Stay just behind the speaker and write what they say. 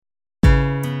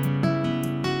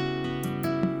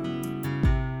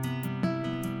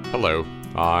Hello,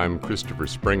 I'm Christopher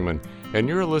Springman, and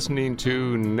you're listening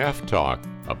to NephTalk,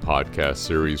 a podcast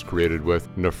series created with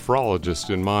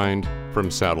nephrologists in mind from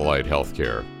Satellite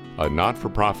Healthcare, a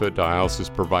not-for-profit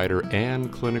dialysis provider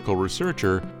and clinical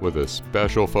researcher with a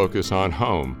special focus on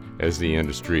home as the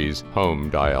industry's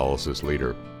home dialysis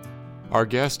leader. Our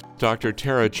guest, Dr.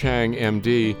 Tara Chang,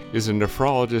 MD, is a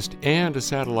nephrologist and a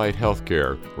Satellite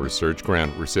Healthcare research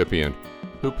grant recipient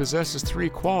who possesses three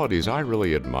qualities I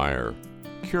really admire.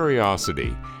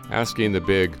 Curiosity, asking the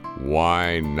big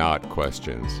why not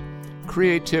questions.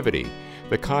 Creativity,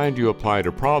 the kind you apply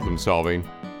to problem solving.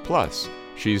 Plus,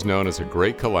 she's known as a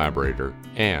great collaborator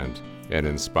and an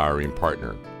inspiring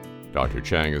partner. Dr.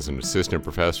 Chang is an assistant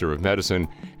professor of medicine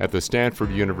at the Stanford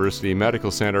University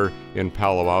Medical Center in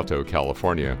Palo Alto,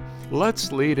 California.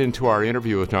 Let's lead into our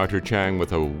interview with Dr. Chang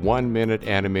with a 1-minute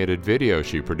animated video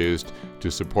she produced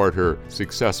to support her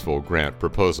successful grant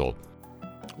proposal.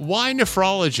 Why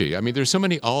nephrology? I mean, there's so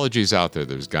many ologies out there.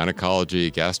 There's gynecology,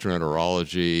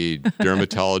 gastroenterology,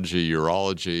 dermatology,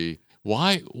 urology.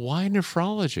 Why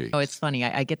nephrology? Oh, it's funny.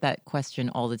 I get that question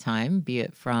all the time, be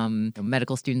it from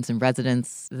medical students and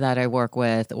residents that I work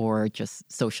with or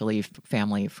just socially,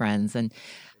 family, friends.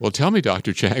 Well, tell me,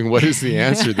 Dr. Chang, what is the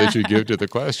answer that you give to the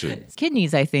question?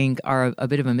 Kidneys, I think, are a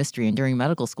bit of a mystery. And during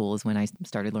medical school is when I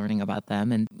started learning about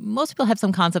them. And most people have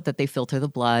some concept that they filter the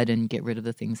blood and get rid of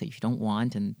the things that you don't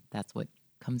want. And that's what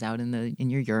comes out in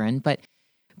your urine. But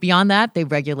beyond that, they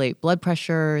regulate blood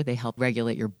pressure. They help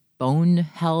regulate your bone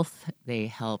health. They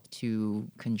help to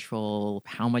control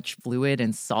how much fluid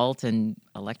and salt and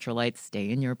electrolytes stay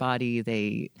in your body.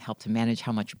 They help to manage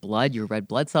how much blood your red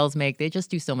blood cells make. They just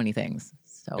do so many things.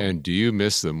 And do you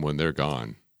miss them when they're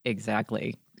gone?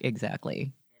 Exactly.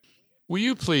 Will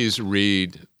you please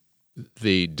read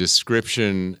the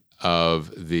description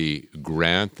of the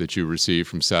grant that you received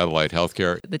from Satellite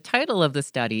Healthcare? The title of the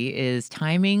study is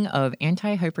Timing of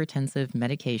Antihypertensive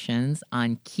Medications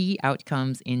on Key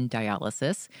Outcomes in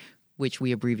Dialysis, which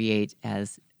we abbreviate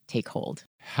as Take Hold.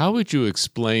 How would you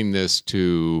explain this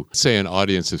to, say, an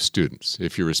audience of students,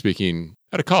 if you were speaking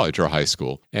at a college or a high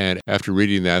school, and after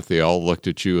reading that, they all looked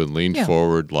at you and leaned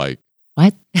forward like,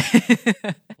 what?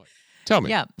 Tell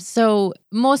me. Yeah. So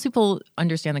most people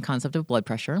understand the concept of blood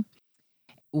pressure.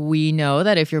 We know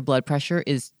that if your blood pressure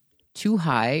is too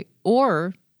high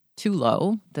or too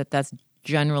low, that's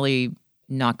generally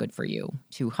not good for you.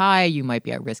 Too high, you might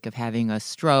be at risk of having a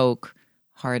stroke,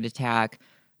 heart attack.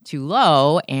 Too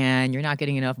low, and you're not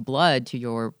getting enough blood to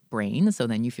your brain, so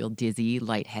then you feel dizzy,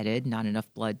 lightheaded, not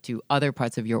enough blood to other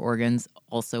parts of your organs,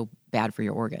 also bad for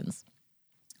your organs.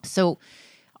 So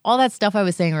all that stuff I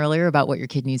was saying earlier about what your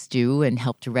kidneys do and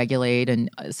help to regulate,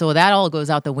 and so that all goes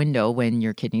out the window when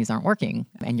your kidneys aren't working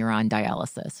and you're on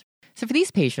dialysis. So for these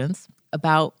patients,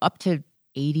 about up to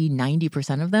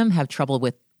 80-90% of them have trouble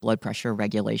with blood pressure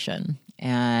regulation,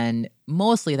 and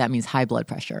mostly that means high blood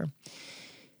pressure.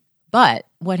 But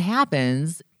what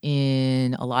happens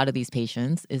in a lot of these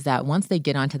patients is that once they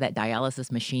get onto that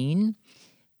dialysis machine,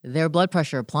 their blood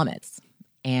pressure plummets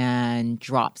and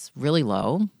drops really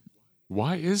low.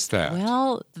 Why is that?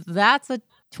 Well, that's a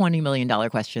 $20 million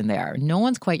question there. No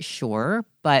one's quite sure,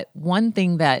 but one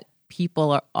thing that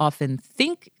people often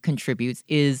think contributes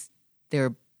is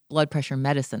their blood pressure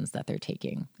medicines that they're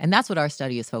taking. And that's what our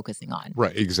study is focusing on.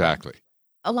 Right, exactly.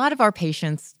 A lot of our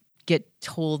patients get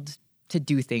told to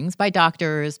do things by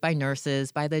doctors, by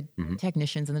nurses, by the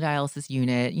technicians in the dialysis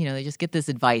unit. You know, they just get this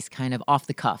advice kind of off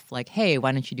the cuff, like, hey,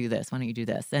 why don't you do this? Why don't you do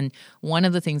this? And one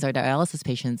of the things our dialysis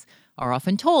patients are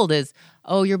often told is,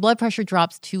 oh, your blood pressure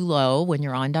drops too low when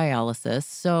you're on dialysis,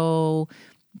 so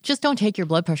just don't take your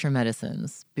blood pressure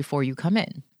medicines before you come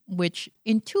in, which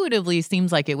intuitively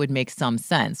seems like it would make some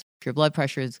sense. If your blood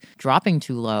pressure is dropping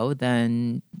too low,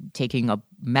 then taking a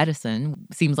medicine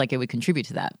seems like it would contribute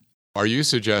to that. Are you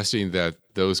suggesting that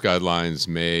those guidelines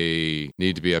may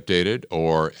need to be updated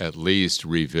or at least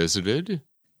revisited?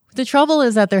 The trouble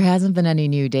is that there hasn't been any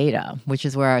new data, which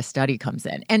is where our study comes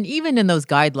in. And even in those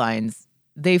guidelines,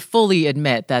 they fully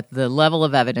admit that the level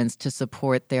of evidence to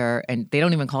support and they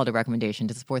don't even call it a recommendation,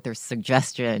 to support their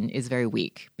suggestion is very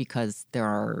weak because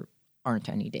there aren't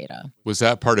any data. Was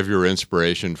that part of your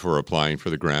inspiration for applying for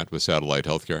the grant with Satellite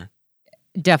Healthcare?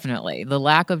 Definitely. The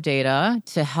lack of data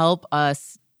to help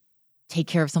us take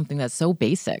care of something that's so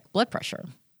basic, blood pressure.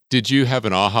 Did you have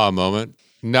an aha moment?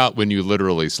 Not when you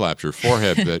literally slapped your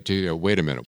forehead, but wait a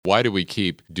minute. Why do we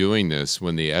keep doing this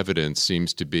when the evidence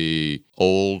seems to be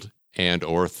old and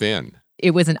or thin?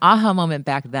 It was an aha moment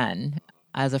back then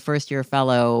as a first-year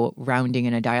fellow rounding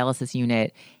in a dialysis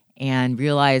unit and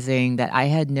realizing that I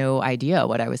had no idea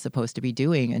what I was supposed to be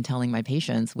doing and telling my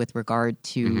patients with regard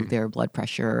to their blood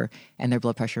pressure and their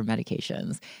blood pressure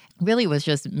medications. Really, it was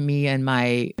just me and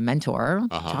my mentor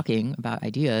talking about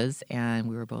ideas. And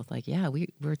we were both like, yeah,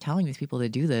 we're telling these people to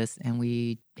do this, and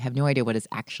we have no idea what it's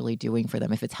actually doing for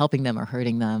them, if it's helping them or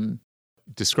hurting them.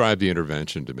 Describe the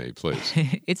intervention to me, please.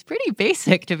 It's pretty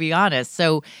basic, to be honest.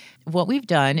 So what we've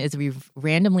done is we've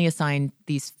randomly assigned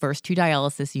these first 2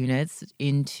 dialysis units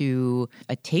into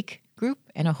a take group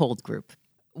and a hold group.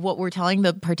 What we're telling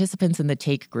the participants in the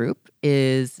take group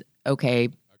is, okay,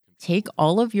 take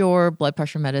all of your blood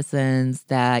pressure medicines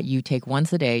that you take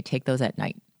once a day, take those at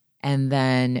night. And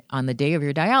then on the day of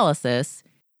your dialysis,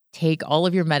 take all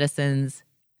of your medicines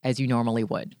as you normally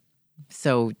would.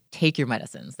 So take your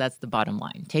medicines. That's the bottom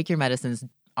line. Take your medicines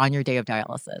on your day of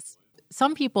dialysis.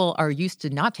 Some people are used to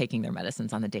not taking their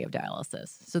medicines on the day of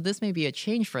dialysis. So this may be a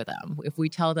change for them. If we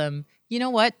tell them, you know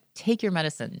what, take your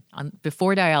medicine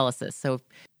before dialysis. So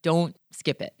don't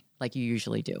skip it like you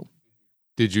usually do.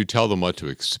 Did you tell them what to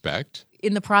expect?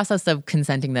 In the process of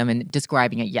consenting them and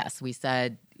describing it, yes, we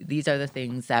said, these are the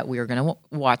things that we are going to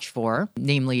watch for.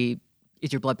 Namely,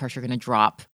 is your blood pressure going to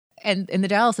drop? And in the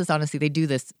dialysis, honestly, they do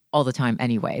this all the time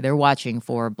anyway. They're watching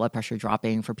for blood pressure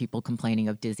dropping, for people complaining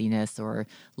of dizziness or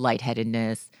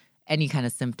lightheadedness, any kind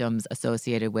of symptoms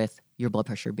associated with your blood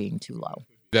pressure being too low.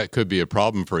 That could be a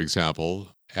problem, for example.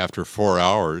 After 4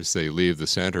 hours, they leave the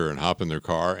center and hop in their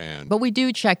car and... But we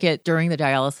do check it during the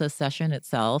dialysis session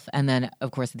itself. And then, of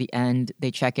course, at the end,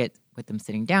 they check it with them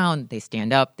sitting down. They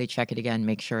stand up. They check it again,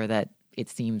 make sure that it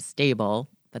seems stable.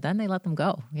 But then they let them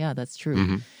go. Yeah, that's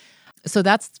true. So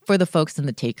that's for the folks in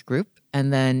the take group.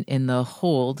 And then in the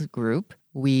hold group,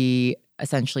 we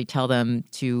essentially tell them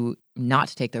to not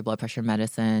take their blood pressure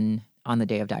medicine on the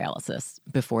day of dialysis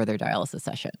before their dialysis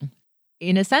session.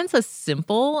 In a sense, a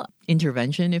simple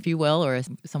intervention, if you will, or a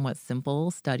somewhat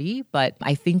simple study, but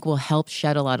I think will help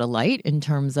shed a lot of light in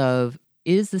terms of,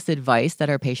 is this advice that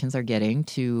our patients are getting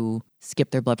to skip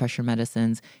their blood pressure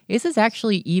medicines, is this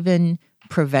actually even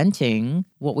preventing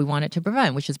what we want it to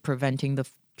prevent, which is preventing the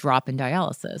drop in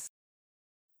dialysis?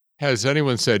 Has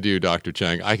anyone said to you, Dr.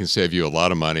 Chang, I can save you a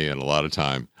lot of money and a lot of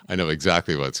time. I know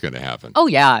exactly what's going to happen. Oh,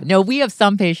 yeah. No, we have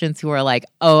some patients who are like,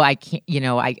 oh, I can't,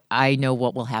 I know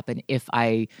what will happen if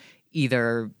I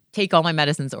either take all my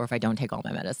medicines or if I don't take all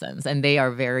my medicines. And they are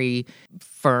very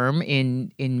firm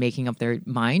in making up their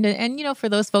mind. And for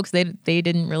those folks, they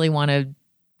didn't really want to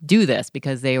do this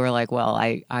because they were like, well,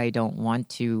 I don't want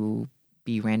to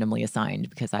be randomly assigned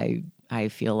because I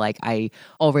feel like I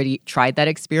already tried that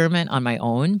experiment on my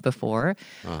own before.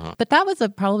 But that was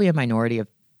probably a minority of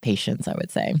patients, I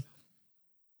would say.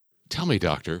 Tell me,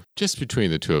 doctor, just between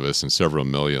the two of us and several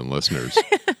million listeners,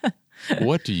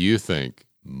 what do you think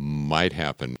might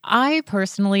happen? I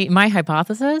personally, my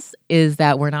hypothesis is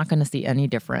that we're not going to see any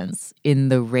difference in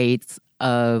the rates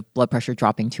of blood pressure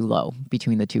dropping too low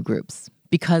between the two groups.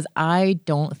 Because I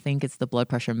don't think it's the blood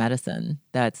pressure medicine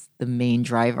that's the main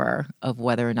driver of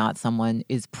whether or not someone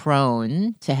is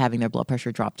prone to having their blood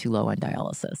pressure drop too low on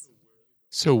dialysis.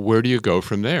 So where do you go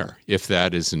from there if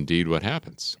that is indeed what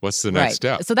happens? What's the next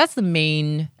step? So that's the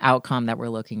main outcome that we're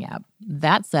looking at.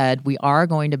 That said, we are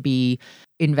going to be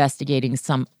investigating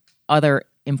some other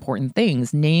important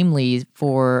things, namely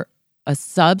for a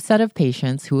subset of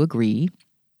patients who agree,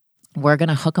 we're going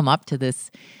to hook them up to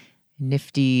this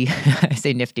nifty, I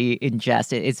say nifty in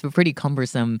jest. It's a pretty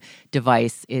cumbersome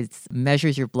device. It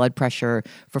measures your blood pressure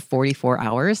for 44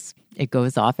 hours. It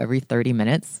goes off every 30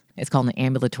 minutes. It's called an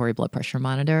ambulatory blood pressure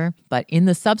monitor. But in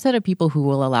the subset of people who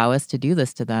will allow us to do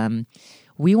this to them,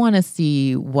 we want to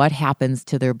see what happens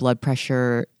to their blood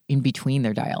pressure in between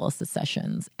their dialysis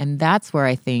sessions. And that's where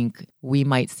I think we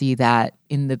might see that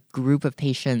in the group of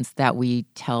patients that we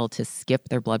tell to skip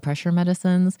their blood pressure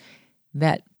medicines,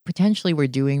 that potentially we're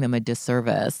doing them a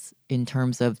disservice in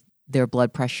terms of their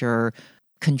blood pressure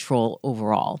control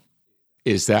overall.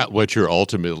 Is that what you're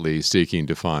ultimately seeking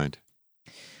to find?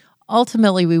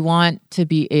 Ultimately, we want to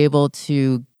be able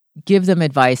to give them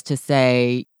advice to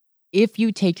say, if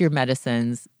you take your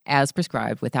medicines as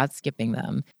prescribed without skipping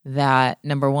them, that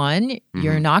number one,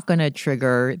 you're not going to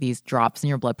trigger these drops in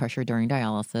your blood pressure during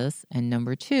dialysis. And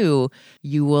number two,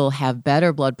 you will have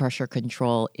better blood pressure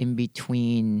control in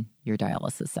between your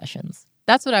dialysis sessions.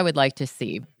 That's what I would like to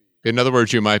see. In other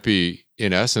words, you might be,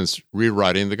 in essence,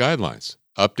 rewriting the guidelines,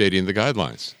 updating the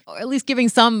guidelines. Or at least giving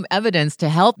some evidence to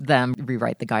help them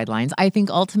rewrite the guidelines. I think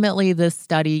ultimately this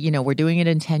study, we're doing it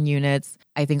in 10 units.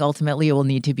 I think ultimately it will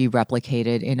need to be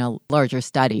replicated in a larger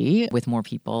study with more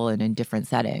people and in different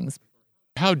settings.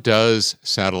 How does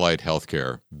satellite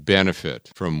healthcare benefit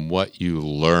from what you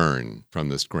learn from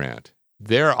this grant?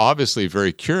 They're obviously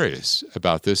very curious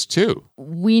about this too.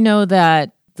 We know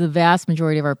that the vast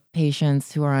majority of our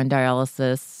patients who are on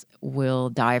dialysis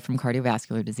will die from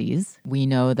cardiovascular disease. We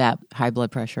know that high blood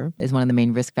pressure is one of the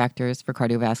main risk factors for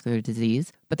cardiovascular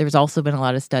disease, but there's also been a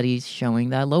lot of studies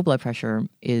showing that low blood pressure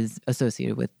is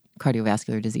associated with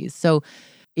cardiovascular disease. So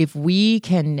if we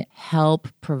can help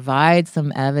provide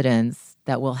some evidence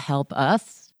that will help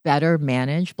us better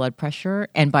manage blood pressure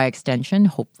and by extension,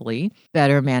 hopefully,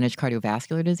 better manage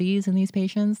cardiovascular disease in these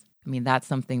patients, I mean, that's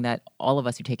something that all of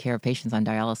us who take care of patients on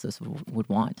dialysis would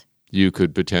want. You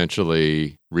could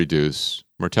potentially reduce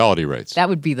mortality rates. That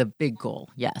would be the big goal,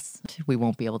 yes. We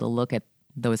won't be able to look at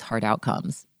those hard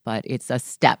outcomes, but it's a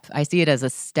step. I see it as a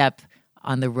step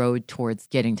on the road towards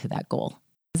getting to that goal.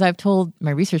 As I've told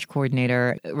my research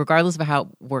coordinator, regardless of how it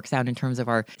works out in terms of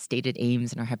our stated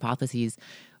aims and our hypotheses,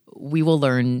 we will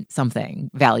learn something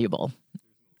valuable.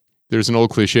 There's an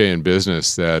old cliche in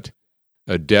business that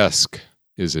a desk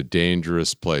is a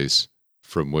dangerous place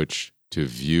from which to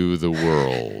view the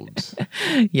world.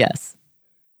 Yes.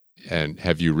 And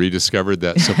have you rediscovered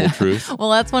that simple truth? Well,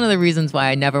 that's one of the reasons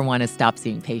why I never want to stop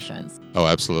seeing patients. Oh,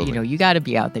 absolutely. You know, you got to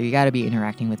be out there. You got to be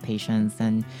interacting with patients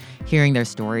and hearing their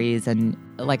stories. And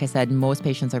like I said, most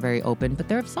patients are very open, but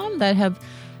there are some that have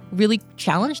really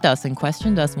challenged us and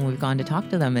questioned us when we've gone to talk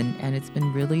to them. And it's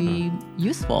been really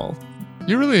useful.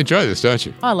 You really enjoy this, don't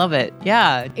you? Oh, I love it.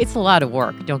 Yeah. It's a lot of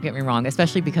work, don't get me wrong,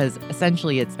 especially because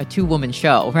essentially it's a 2-woman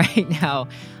show right now.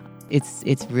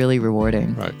 It's really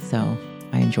rewarding. Right. So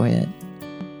I enjoy it.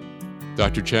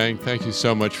 Dr. Chang, thank you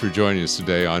so much for joining us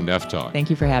today on NephTalk. Thank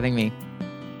you for having me.